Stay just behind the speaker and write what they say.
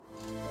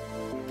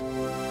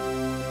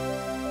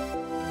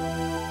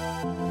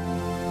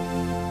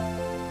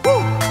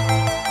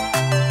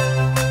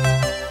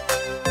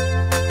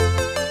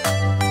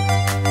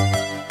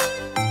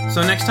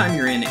So next time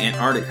you're in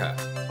Antarctica...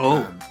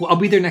 well, I'll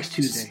be there next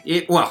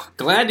Tuesday.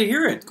 Glad to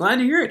hear it. Glad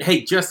to hear it.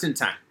 Hey, just in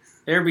time.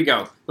 There we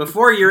go.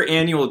 Before your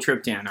annual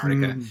trip to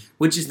Antarctica,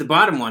 which is the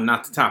bottom one,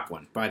 not the top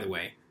one, by the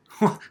way.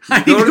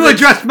 I need to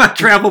adjust my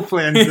travel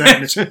plans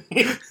then.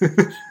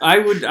 I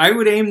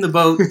would aim the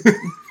boat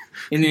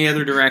in the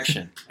other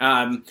direction.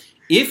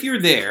 If you're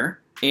there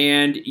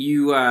and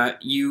you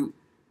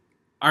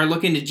are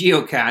looking to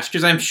geocache,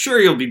 because I'm sure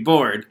you'll be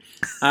bored,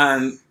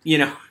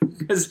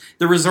 because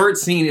the resort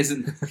scene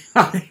isn't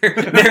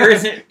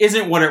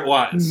what it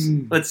was.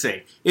 Let's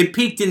say it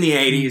peaked in the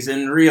 80s,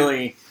 and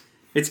really,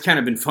 it's kind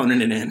of been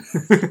phoning it in.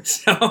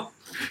 So,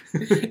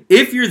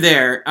 if you're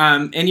there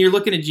and you're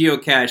looking at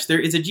geocache, there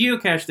is a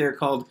geocache there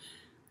called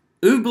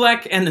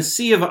Oobleck and the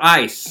Sea of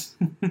Ice.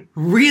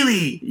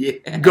 Really?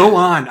 Yeah. Go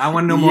on. I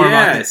want to know more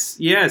about this.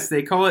 Yes,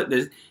 they call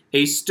it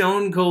a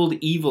stone cold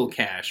evil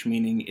cache,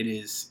 meaning it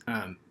is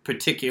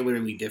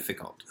particularly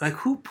difficult. Like,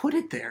 who put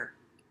it there?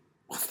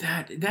 Well,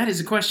 that is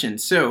a question.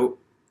 So,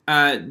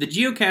 the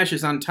geocache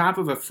is on top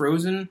of a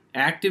frozen,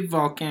 active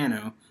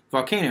volcano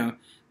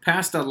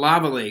past a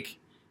lava lake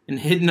and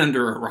hidden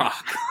under a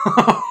rock.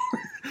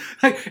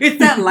 It's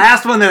that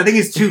last one that I think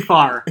is too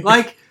far.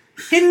 Like,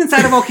 hidden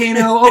inside a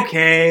volcano,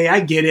 okay, I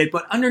get it,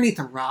 but underneath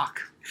a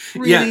rock,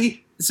 really? Yeah.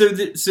 So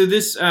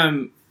this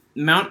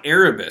Mount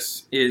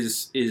Erebus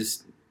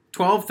is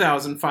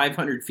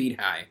 12,500 feet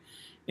high,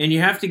 and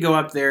you have to go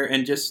up there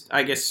and just,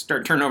 I guess,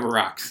 start turning over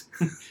rocks.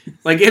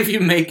 Like, if you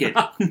make it.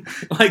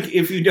 Like,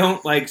 if you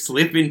don't,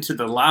 slip into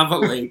the lava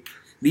lake,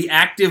 the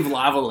active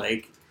lava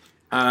lake,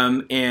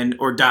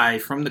 or die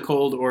from the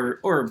cold,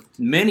 or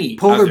many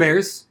polar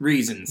bears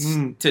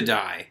reasons to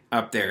die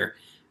up there.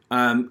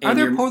 Are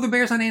there polar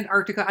bears on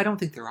Antarctica? I don't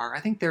think there are. I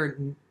think they're...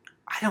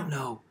 I don't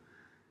know.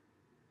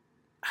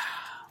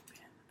 Oh,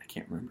 man, I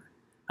can't remember.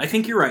 I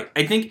think you're right.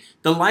 I think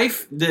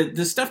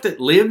the stuff that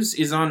lives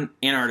is on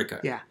Antarctica.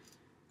 Yeah.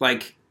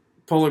 Like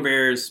polar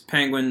bears,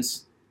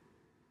 penguins,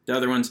 the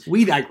other ones.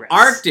 We digress.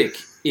 Arctic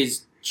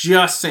is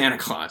just Santa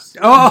Claus.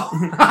 Oh!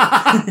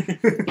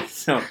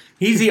 So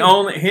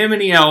him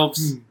and the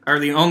elves are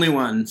the only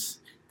ones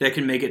that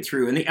can make it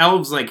through. And the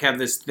elves have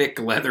this thick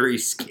leathery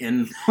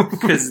skin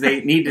because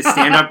they need to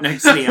stand up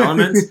next to the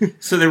elements.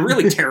 So they're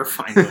really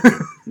terrifying looking.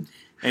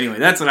 Anyway,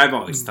 that's what I've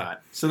always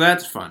thought. So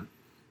that's fun.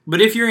 But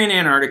if you're in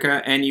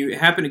Antarctica and you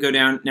happen to go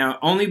down, now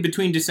only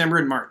between December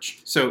and March.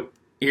 So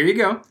here you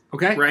go.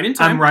 Okay. Right in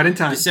time. I'm right in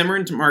time. December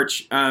into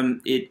March,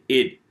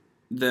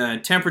 the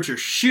temperature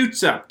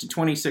shoots up to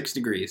 26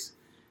 degrees.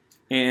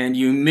 And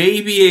you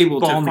may be able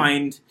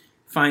to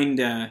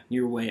find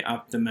your way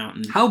up the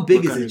mountain. How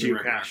big is the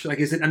geocache? Like,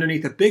 is it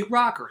underneath a big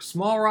rock or a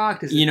small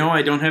rock?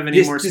 I don't have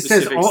any more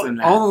specifics than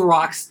that. All the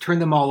rocks, turn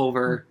them all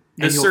over.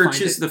 The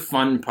search is the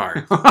fun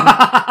part.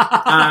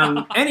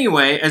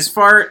 Anyway, as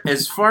far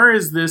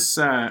as this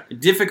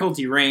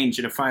difficulty range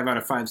at a 5 out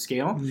of 5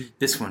 scale,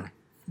 this one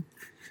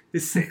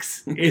is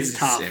 6. It's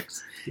tough.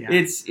 6. Yeah.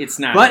 It's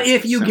not. But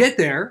if you get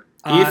there,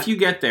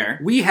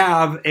 we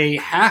have a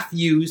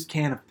half-used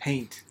can of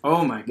paint.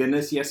 Oh my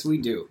goodness, yes we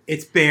do.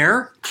 It's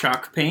bare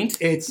chalk paint.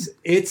 It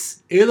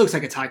looks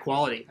like it's high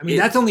quality. I mean,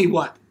 that's only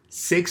what,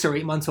 6 or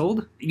 8 months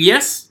old?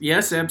 Yes,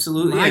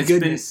 absolutely. My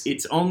goodness.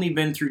 It's only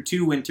been through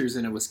 2 winters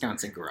in a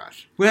Wisconsin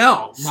garage.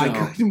 Well,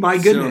 my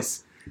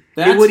goodness.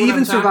 It would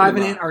even survive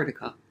in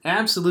Antarctica.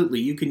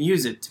 Absolutely. You can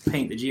use it to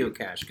paint the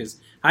geocache,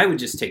 because I would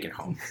just take it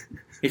home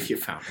if you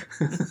found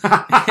it.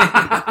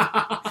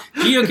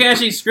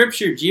 Geocaching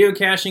scripture.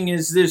 Geocaching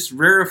is this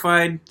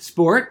rarefied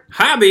sport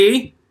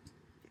hobby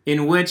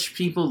in which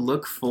people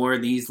look for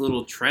these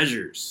little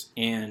treasures,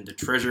 and the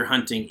treasure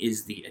hunting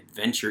is the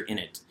adventure in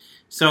it.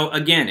 So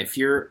again, if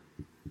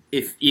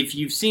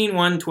you've seen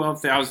one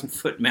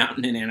 12,000-foot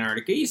mountain in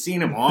Antarctica, you've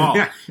seen them all.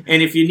 Yeah.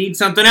 And if you need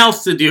something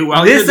else to do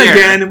while you're there...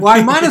 again, well,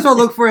 I might as well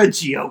look for a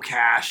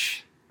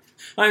geocache.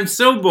 I'm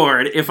so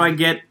bored. If I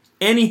get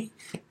any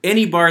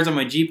bars on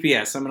my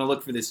GPS, I'm going to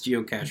look for this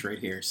geocache right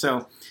here.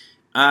 So,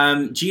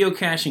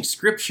 geocaching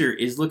scripture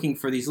is looking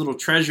for these little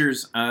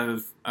treasures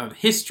of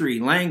history,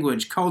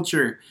 language,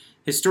 culture,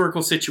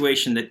 historical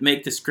situation that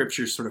make the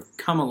scriptures sort of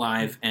come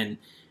alive and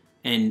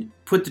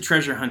put the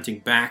treasure hunting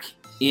back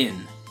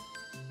in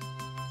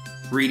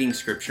reading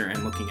scripture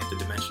and looking at the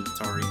dimension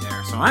that's already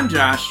there. So I'm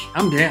Josh.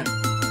 I'm Dan.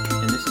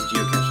 And this is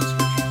Geocaching Scripture.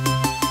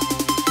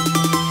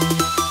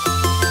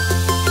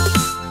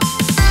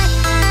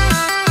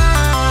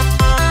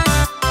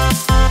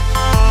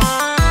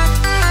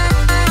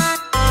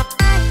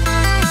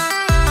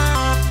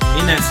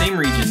 In that same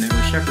region, there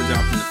were shepherds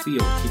out in the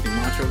field, keeping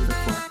watch over the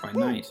flock by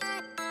night.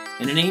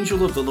 And an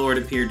angel of the Lord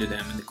appeared to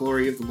them, and the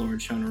glory of the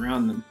Lord shone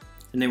around them,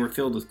 and they were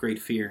filled with great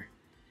fear.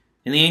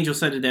 And the angel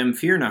said to them,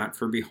 "Fear not,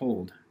 for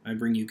behold, I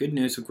bring you good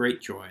news of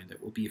great joy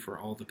that will be for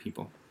all the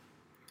people.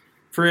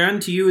 For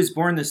unto you is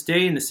born this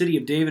day in the city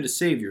of David a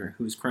Savior,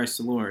 who is Christ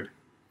the Lord.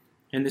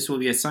 And this will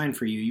be a sign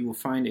for you. You will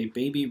find a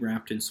baby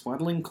wrapped in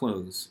swaddling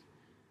clothes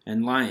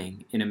and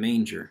lying in a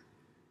manger."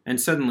 And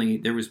suddenly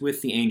there was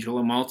with the angel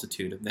a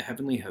multitude of the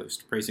heavenly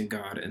host, praising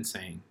God and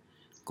saying,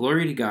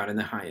 "Glory to God in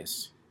the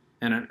highest,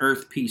 and on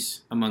earth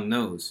peace among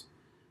those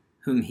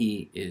whom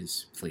he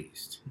is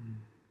pleased.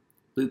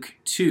 Luke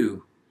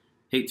 2,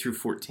 8 through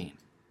 14.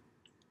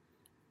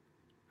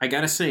 I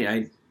gotta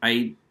say,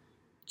 I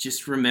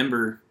just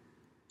remember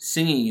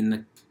singing in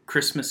the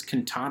Christmas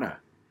cantata.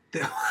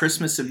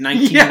 Christmas of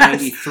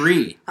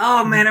 1993. Yes.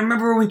 Oh, man, I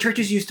remember when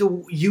churches used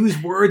to use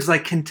words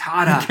like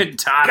cantata.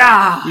 Cantata.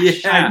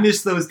 Gosh, Yeah. I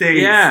miss those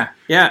days. Yeah.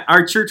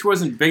 Our church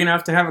wasn't big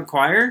enough to have a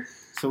choir,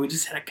 so we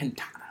just had a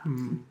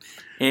cantata.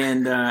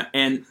 And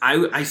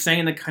I sang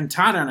in the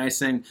cantata, and I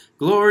sang,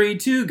 "Glory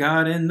to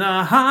God in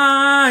the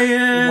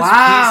highest,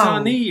 Wow. peace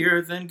on the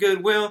earth and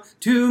goodwill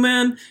to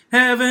men.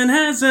 Heaven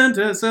has sent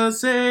us a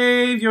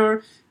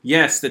Savior."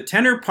 Yes, the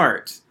tenor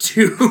part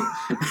to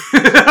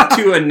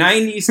a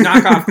 90s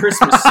knockoff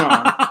Christmas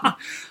song.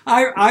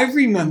 I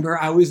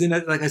remember I was in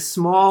a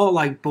small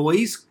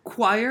boys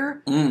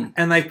choir, Mm.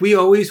 and we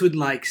always would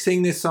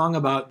sing this song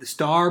about the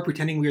star,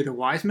 pretending we were the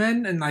wise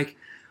men, and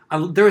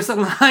there was a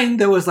line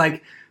that was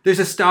there's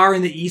a star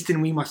in the east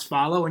and we must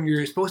follow, and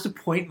you're supposed to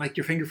point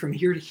your finger from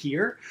here to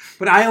here,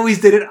 but I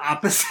always did it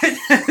opposite.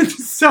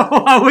 So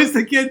I was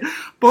the kid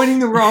pointing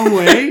the wrong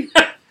way,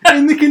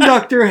 and the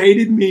conductor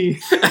hated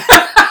me.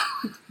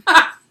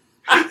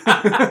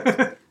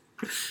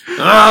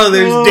 Oh,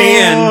 there's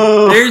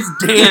Dan. There's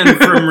Dan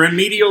from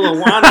Remedial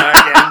Awana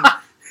again.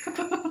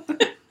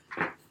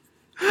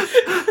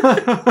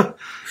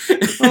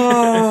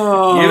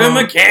 Give him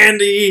a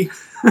candy.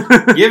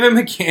 Give him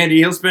a candy.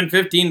 He'll spend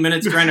 15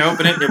 minutes trying to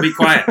open it and he'll be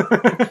quiet.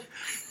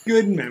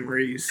 Good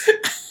memories.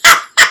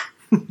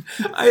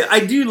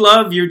 I do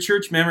love your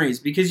church memories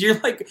because you're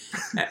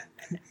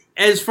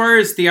as far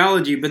as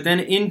theology, but then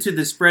into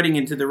the spreading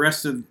into the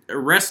rest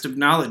of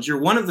knowledge, you're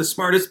one of the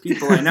smartest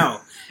people I know.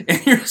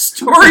 And your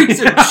stories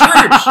of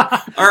church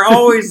are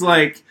always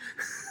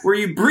were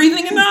you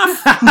breathing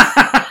enough?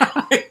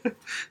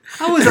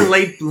 I was a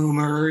late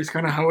bloomer, is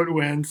kind of how it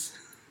went.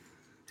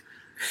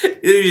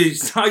 It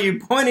saw you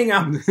pointing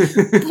out to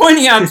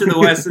the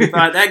west and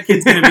thought, that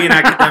kid's going to be an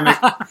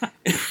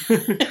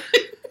academic.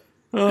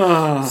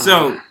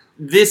 So,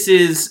 this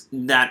is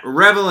that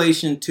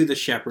revelation to the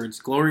shepherds.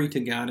 Glory to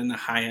God in the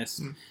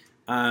highest.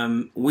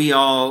 We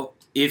all,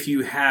 if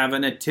you have a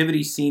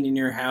nativity scene in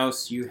your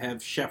house, you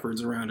have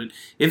shepherds around it.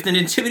 If the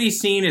nativity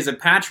scene is a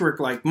patchwork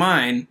like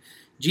mine,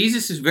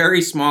 Jesus is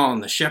very small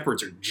and the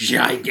shepherds are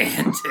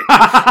gigantic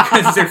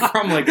because they're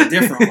from a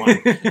different one.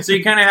 So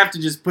you kind of have to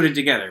just put it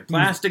together.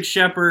 Plastic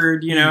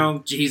shepherd,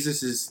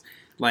 Jesus is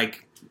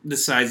the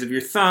size of your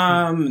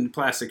thumb, and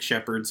plastic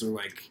shepherds are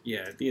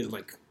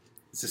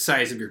it's the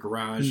size of your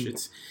garage.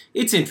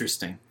 It's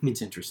interesting.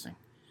 It's interesting.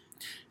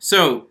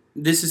 So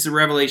this is a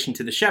revelation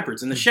to the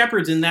shepherds, and the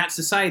shepherds in that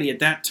society at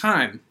that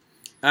time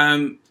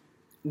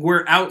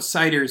were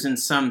outsiders in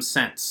some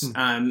sense.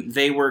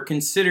 They were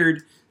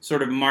considered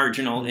sort of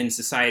marginal in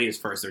society as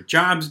far as their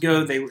jobs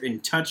go. They were in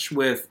touch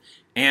with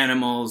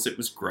animals. It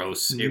was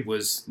gross. It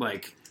was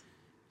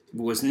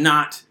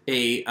not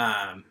the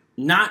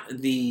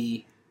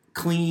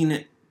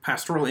clean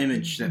pastoral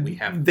image that we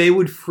have. They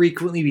would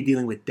frequently be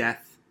dealing with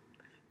death.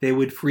 They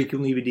would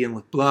frequently be dealing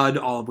with blood,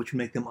 all of which would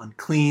make them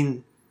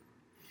unclean.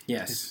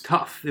 Yes. It's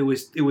tough. It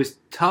was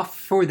tough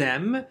for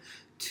them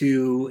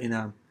to, in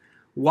a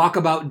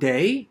walkabout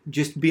day,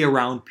 just be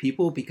around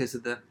people because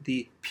of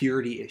the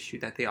purity issue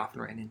that they often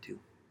ran into.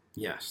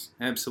 Yes,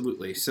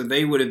 absolutely. So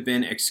they would have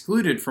been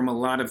excluded from a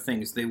lot of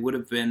things. They would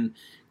have been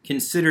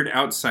considered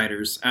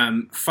outsiders.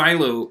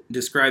 Philo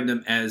described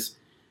them as,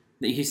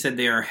 he said,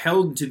 they are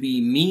held to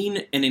be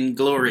mean and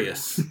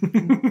inglorious.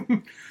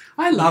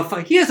 I love,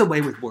 he has a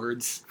way with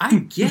words. I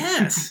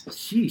guess.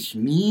 Sheesh,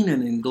 mean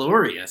and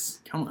inglorious.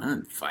 Come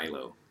on,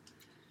 Philo.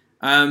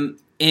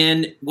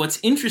 And what's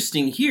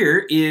interesting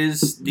here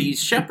is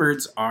these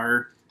shepherds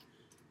are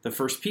the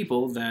first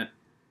people that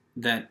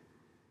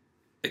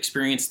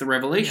experienced the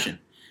revelation.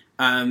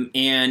 Yeah.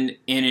 And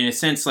in a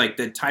sense,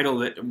 the title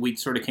that we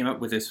sort of came up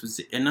with this was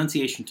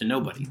Annunciation to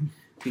Nobody.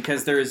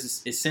 Because there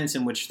is a sense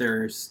in which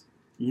there's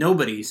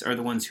nobodies are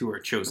the ones who are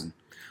chosen.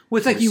 Well,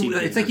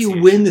 it's like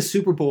you win the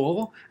Super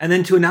Bowl, and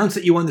then to announce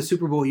that you won the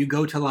Super Bowl, you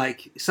go to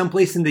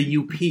someplace in the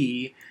UP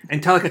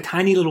and tell a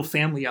tiny little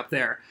family up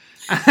there.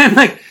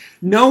 And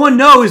no one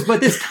knows but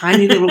this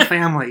tiny little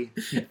family.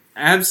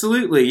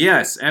 Absolutely,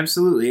 yes,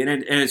 absolutely.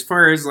 And as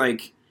far as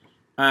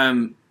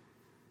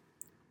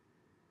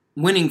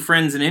winning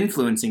friends and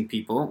influencing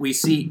people, we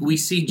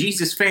see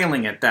Jesus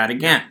failing at that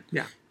again.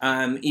 Yeah.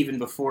 Even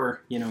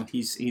before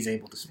he's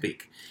able to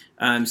speak.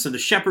 So the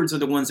shepherds are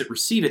the ones that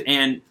receive it.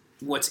 And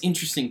what's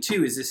interesting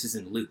too is this is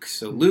in Luke.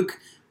 So Luke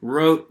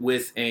wrote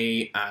with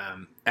a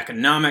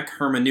economic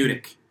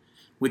hermeneutic,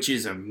 which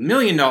is $1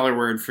 million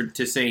word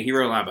to say he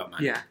wrote a lot about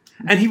money. Yeah,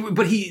 and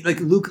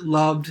Luke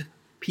loved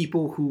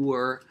people who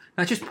were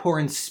not just poor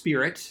in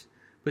spirit,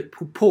 but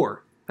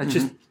poor. That's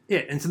just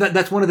it. And so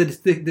that's one of the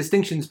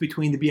distinctions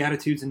between the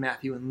Beatitudes in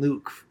Matthew and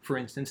Luke, for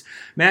instance.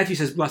 Matthew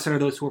says, "Blessed are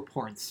those who are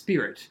poor in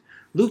spirit."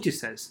 Luke just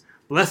says,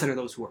 "Blessed are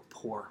those who are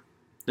poor."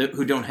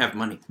 Who don't have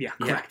money. Yeah,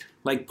 correct.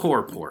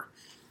 Poor.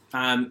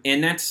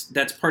 And that's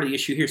part of the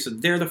issue here. So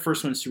they're the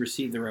first ones to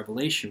receive the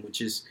revelation,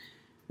 which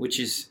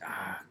is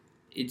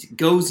it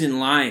goes in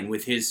line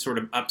with his sort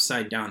of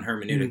upside-down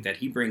hermeneutic that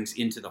he brings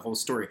into the whole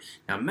story.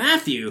 Now,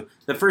 Matthew,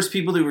 the first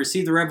people to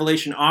receive the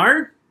revelation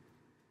are...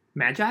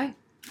 Magi?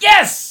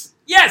 Yes!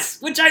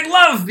 Yes! Which I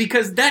love,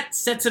 because that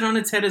sets it on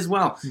its head as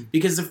well.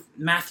 Because if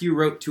Matthew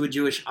wrote to a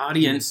Jewish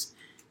audience,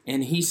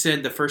 and he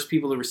said the first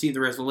people to receive the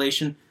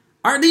revelation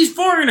are these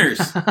foreigners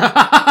who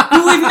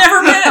we've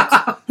never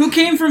met, who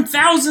came from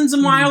thousands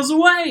of miles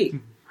away.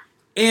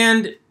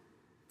 And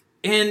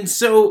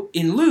so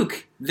in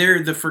Luke,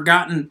 they're the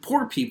forgotten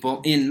poor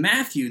people. In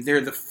Matthew,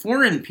 they're the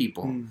foreign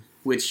people,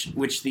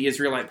 which the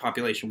Israelite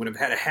population would have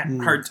had a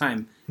hard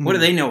time. What do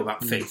they know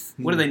about faith?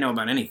 What do they know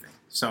about anything?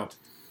 So,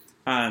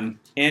 and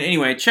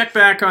anyway, check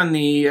back on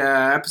the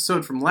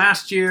episode from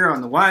last year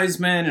on the wise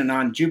men and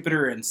on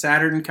Jupiter and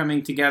Saturn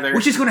coming together.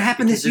 Which is going to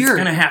happen this year. It's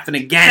going to happen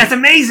again. That's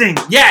amazing!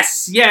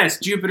 Yes!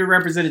 Jupiter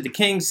represented the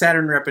king.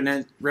 Saturn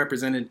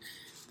represented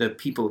the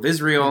people of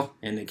Israel.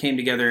 And they came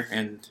together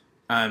and...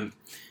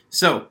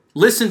 So,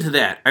 listen to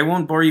that. I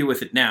won't bore you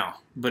with it now,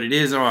 but it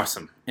is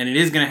awesome. And it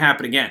is going to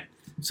happen again.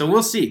 So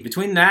we'll see.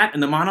 Between that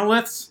and the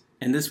monoliths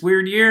and this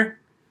weird year,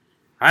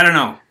 I don't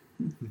know.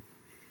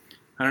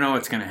 I don't know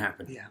what's going to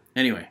happen. Yeah.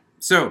 Anyway,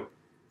 so,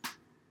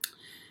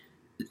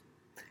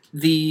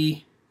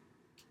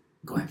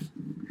 Go ahead.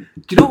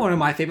 Do you know what one of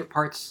my favorite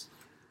parts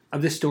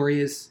of this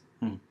story is?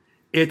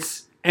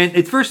 It's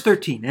verse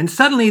 13. And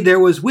suddenly there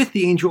was with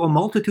the angel a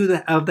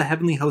multitude of the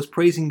heavenly host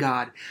praising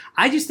God.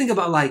 I just think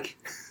about, like...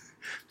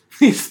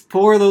 these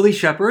poor lowly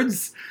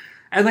shepherds,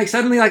 and like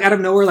suddenly, like out of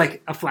nowhere,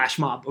 like a flash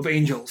mob of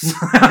angels,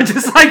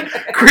 just like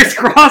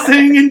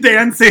crisscrossing and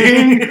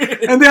dancing,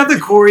 and they have the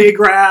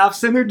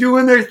choreographs, and they're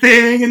doing their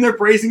thing, and they're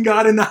praising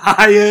God in the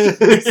highest.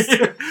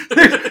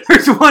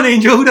 There's one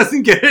angel who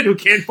doesn't get it, who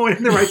can't point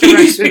in the right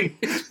direction.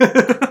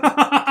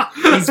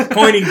 He's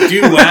pointing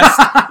due west.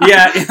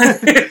 Yeah.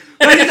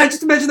 I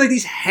just imagine like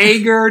these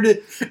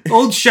haggard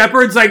old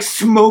shepherds like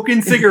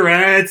smoking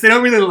cigarettes. They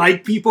don't really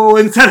like people,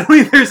 and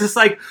suddenly there's this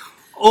like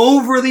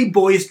overly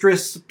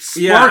boisterous,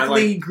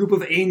 sparkly group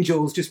of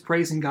angels just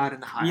praising God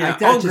in the high. Yeah.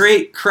 Like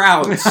great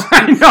crowds.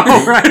 I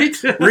know, right?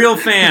 Real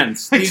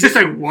fans. These just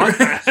like what?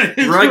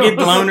 Rugged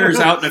loners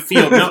out in the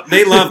field. No,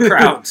 they love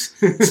crowds.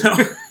 So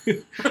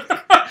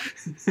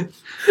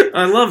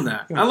I love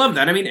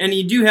that. I mean, and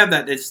you do have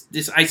that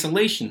this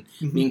isolation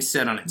being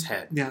set on its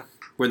head. Yeah.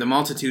 Where the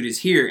multitude is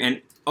here,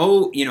 and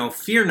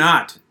fear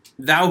not,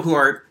 thou who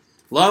art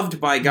loved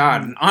by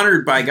God and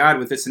honored by God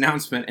with this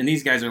announcement. And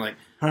these guys are like,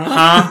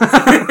 huh?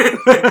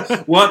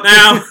 What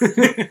now?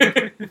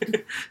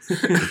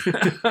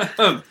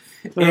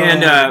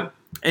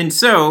 And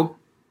so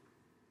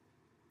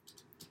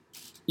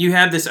you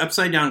have this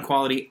upside down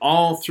quality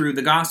all through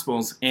the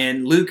Gospels,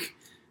 and Luke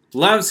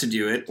loves to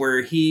do it,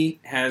 where he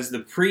has the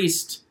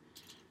priest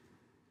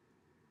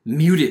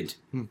muted.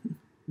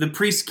 The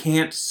priest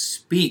can't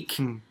speak.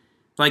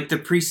 Like the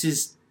priest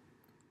is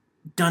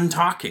done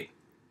talking,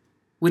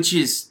 which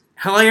is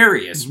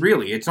hilarious,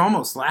 really. It's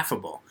almost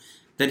laughable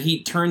that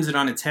he turns it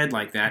on its head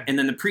like that. And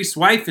then the priest's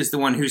wife is the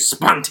one who's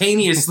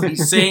spontaneously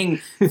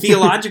saying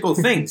theological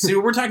things. So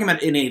we're talking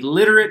about an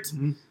illiterate,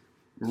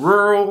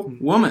 rural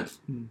woman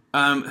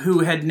who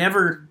had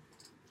never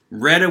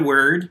read a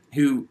word,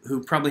 who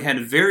probably had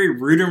very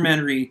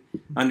rudimentary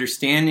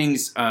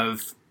understandings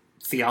of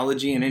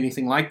theology and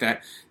anything like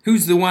that,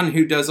 who's the one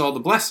who does all the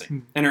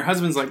blessing. And her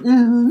husband's like...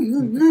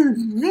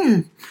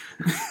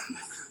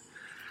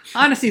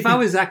 Honestly, if I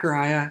was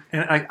Zechariah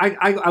and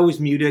I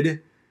was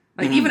muted,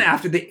 like even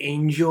after the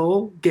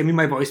angel gave me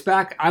my voice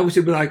back, I would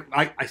be like,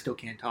 I still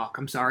can't talk.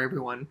 I'm sorry,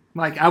 everyone.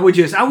 Like I would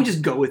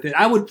just go with it.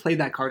 I would play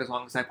that card as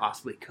long as I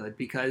possibly could,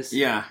 because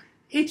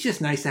it's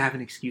just nice to have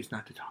an excuse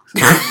not to talk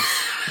sometimes.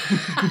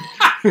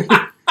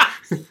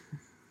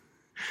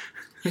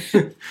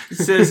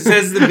 says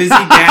the busy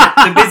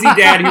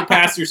dad who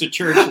pastors a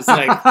church is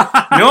like,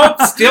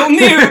 nope, still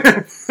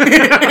mute.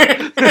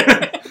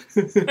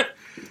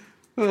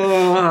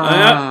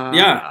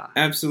 Yeah,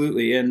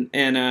 absolutely, and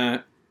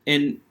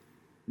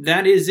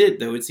that is it,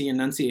 though. It's the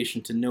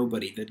annunciation to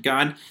nobody that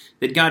God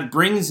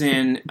brings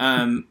in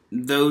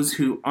those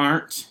who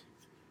aren't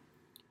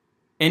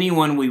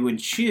anyone we would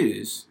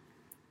choose,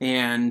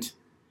 and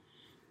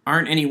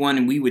aren't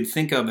anyone we would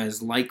think of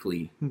as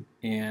likely.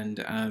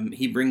 And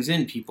he brings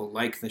in people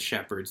like the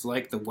shepherds,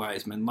 like the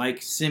wise men,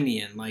 like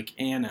Simeon, like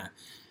Anna.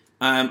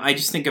 I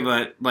just think of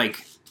an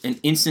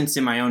instance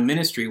in my own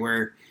ministry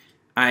where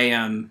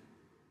I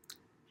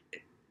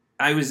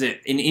was an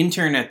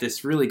intern at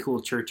this really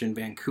cool church in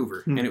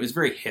Vancouver, and it was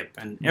very hip,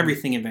 and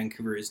everything in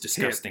Vancouver is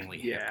disgustingly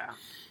hip. Yeah.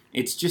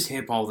 It's just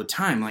hip all the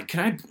time. Like, could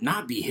I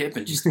not be hip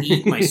and just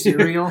eat my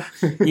cereal?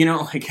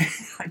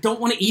 I don't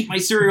want to eat my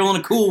cereal in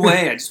a cool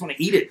way. I just want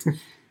to eat it.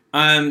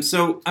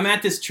 So I'm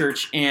at this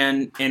church,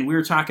 and we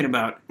were talking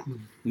about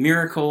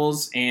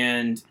miracles,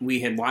 and we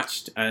had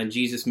watched a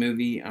Jesus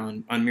movie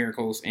on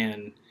miracles,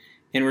 and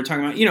we're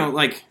talking about,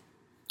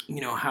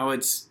 how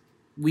it's,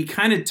 we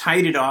kind of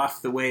tied it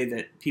off the way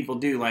that people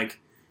do,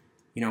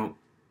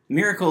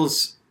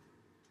 miracles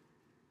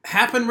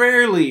happen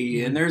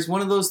rarely, and there's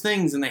one of those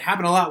things, and they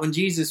happen a lot when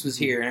Jesus was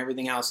here and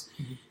everything else.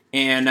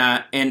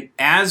 And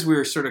as we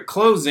were sort of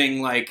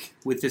closing, like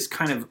with this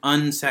kind of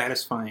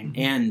unsatisfying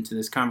end to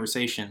this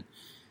conversation,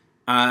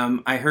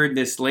 I heard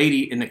this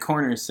lady in the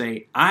corner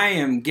say, "I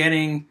am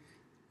getting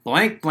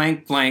blank,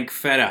 blank, blank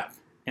fed up."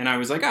 And I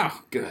was like,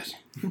 "Oh, good.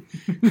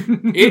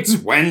 It's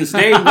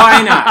Wednesday.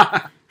 Why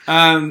not?"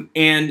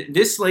 And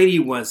this lady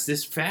was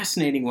this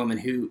fascinating woman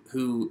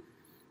who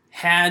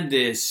had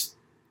this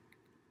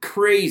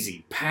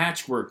crazy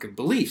patchwork of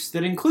beliefs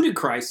that included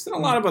Christ and a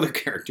lot of other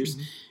characters,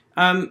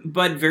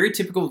 but very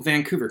typical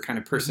Vancouver kind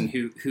of person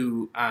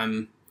who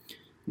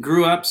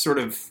grew up sort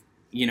of,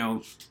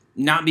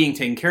 not being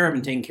taken care of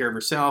and taking care of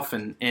herself,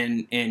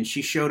 and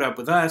she showed up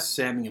with us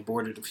having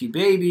aborted a few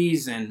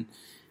babies and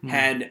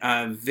had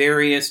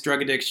various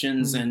drug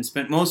addictions and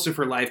spent most of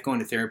her life going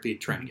to therapy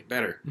trying to get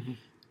better.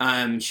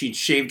 She'd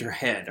shaved her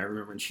head. I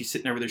remember, and she's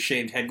sitting there with her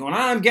shaved head going,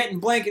 "I'm getting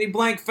blankety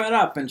blank fed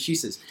up." And she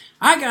says,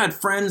 "I got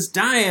friends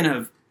dying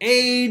of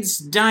AIDS,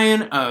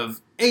 dying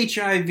of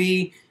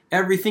HIV,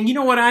 everything. You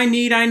know what I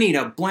need? I need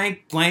a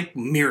blank blank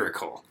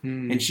miracle."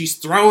 And she's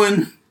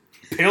throwing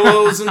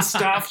pillows and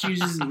stuff. She's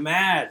just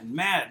mad.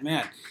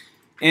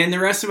 And the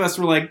rest of us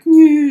were like,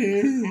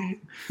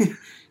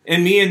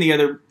 and me and the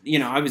other,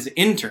 I was an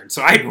intern,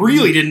 so I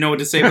really didn't know what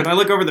to say. But I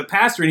look over the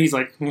pastor, and he's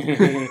like, "You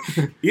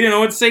didn't know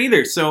what to say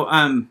either." So,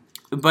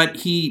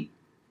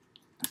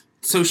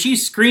 so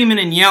she's screaming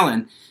and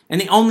yelling, and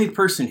the only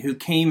person who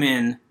came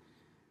in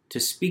to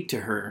speak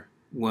to her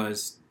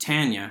was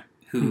Tanya,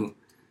 who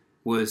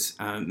was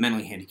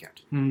mentally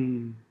handicapped.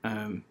 And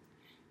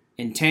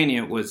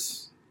Tanya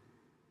was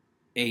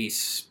a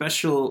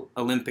Special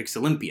Olympics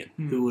Olympian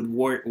who would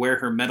wear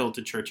her medal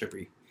to church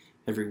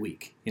every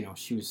week.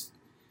 She was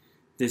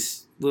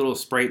this little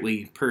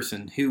sprightly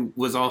person who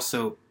was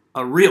also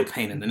a real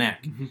pain in the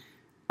neck.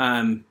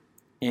 And,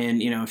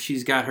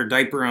 she's got her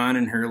diaper on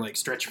and her,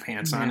 stretch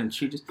pants on, and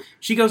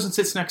she goes and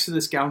sits next to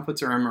this gal and puts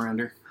her arm around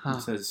her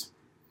and says,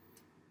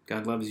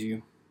 "God loves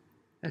you."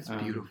 That's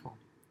beautiful.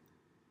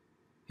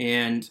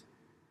 And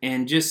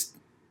just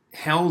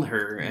held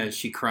her as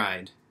she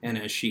cried and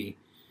as she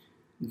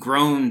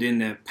groaned in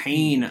the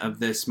pain of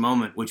this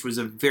moment, which was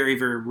a very,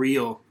 very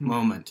real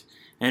moment.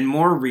 And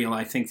more real,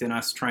 I think, than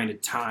us trying to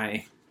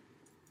tie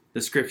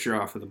the scripture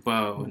off with a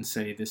bow and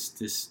say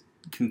this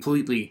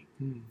completely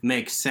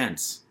makes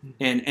sense.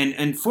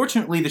 And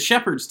fortunately, the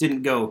shepherds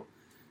didn't go,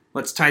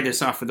 "Let's tie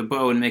this off with a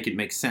bow and make it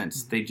make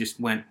sense." They just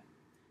went,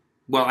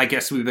 "Well, I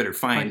guess we better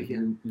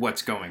find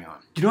what's going on."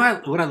 Do you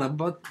know what I love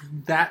about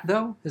that,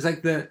 though? Is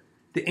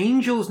the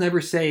angels never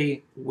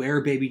say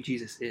where baby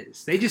Jesus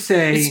is. They just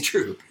say, "It's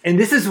true." And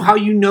this is how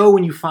you know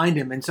when you find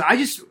him. And so I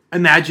just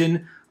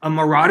imagine a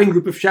marauding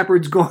group of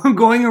shepherds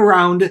going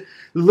around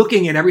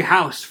looking at every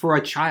house for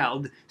a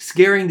child,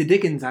 scaring the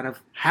dickens out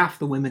of half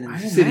the women in the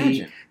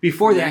city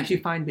before they actually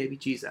find baby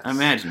Jesus.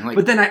 Imagine.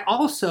 But then I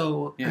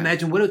also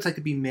imagine what it's like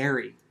to be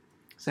Mary,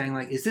 saying,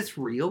 is this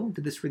real?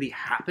 Did this really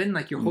happen?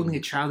 You're holding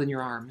a child in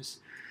your arms.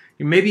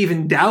 You're maybe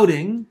even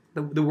doubting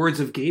the words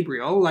of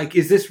Gabriel.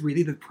 Is this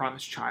really the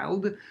promised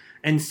child?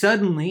 And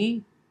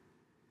suddenly,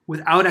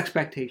 without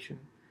expectation,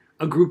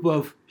 a group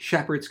of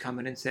shepherds come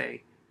in and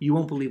say, "You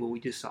won't believe what we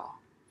just saw."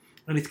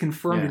 And it's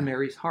confirmed in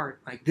Mary's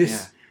heart.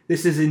 This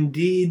is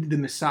indeed the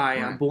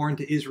Messiah, born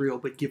to Israel,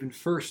 but given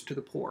first to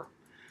the poor.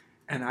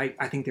 And I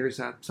think there's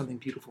something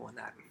beautiful in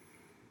that.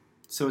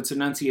 So it's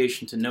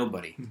annunciation to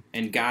nobody.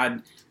 And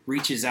God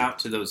reaches out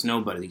to those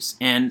nobodies.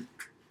 And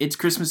it's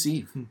Christmas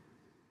Eve.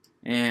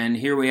 And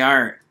here we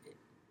are,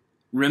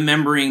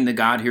 remembering the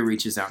God who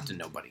reaches out to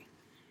nobody.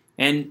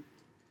 And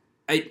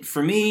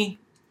for me,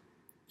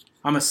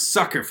 I'm a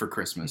sucker for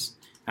Christmas.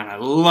 And I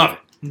love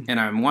it. And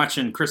I'm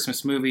watching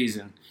Christmas movies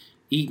and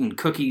eating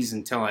cookies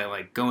until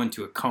I go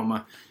into a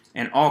coma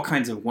and all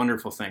kinds of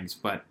wonderful things.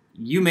 But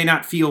you may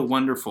not feel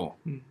wonderful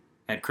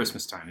at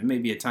Christmas time. It may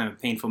be a time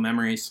of painful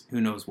memories, who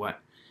knows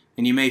what.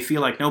 And you may feel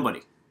like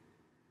nobody.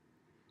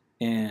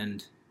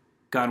 And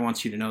God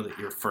wants you to know that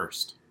you're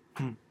first.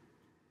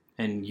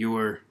 And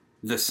you're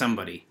the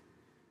somebody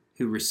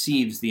who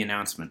receives the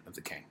announcement of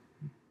the King.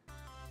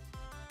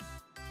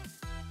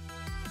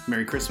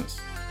 Merry Christmas.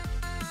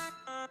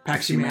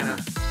 Pax Humana.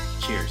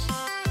 Cheers.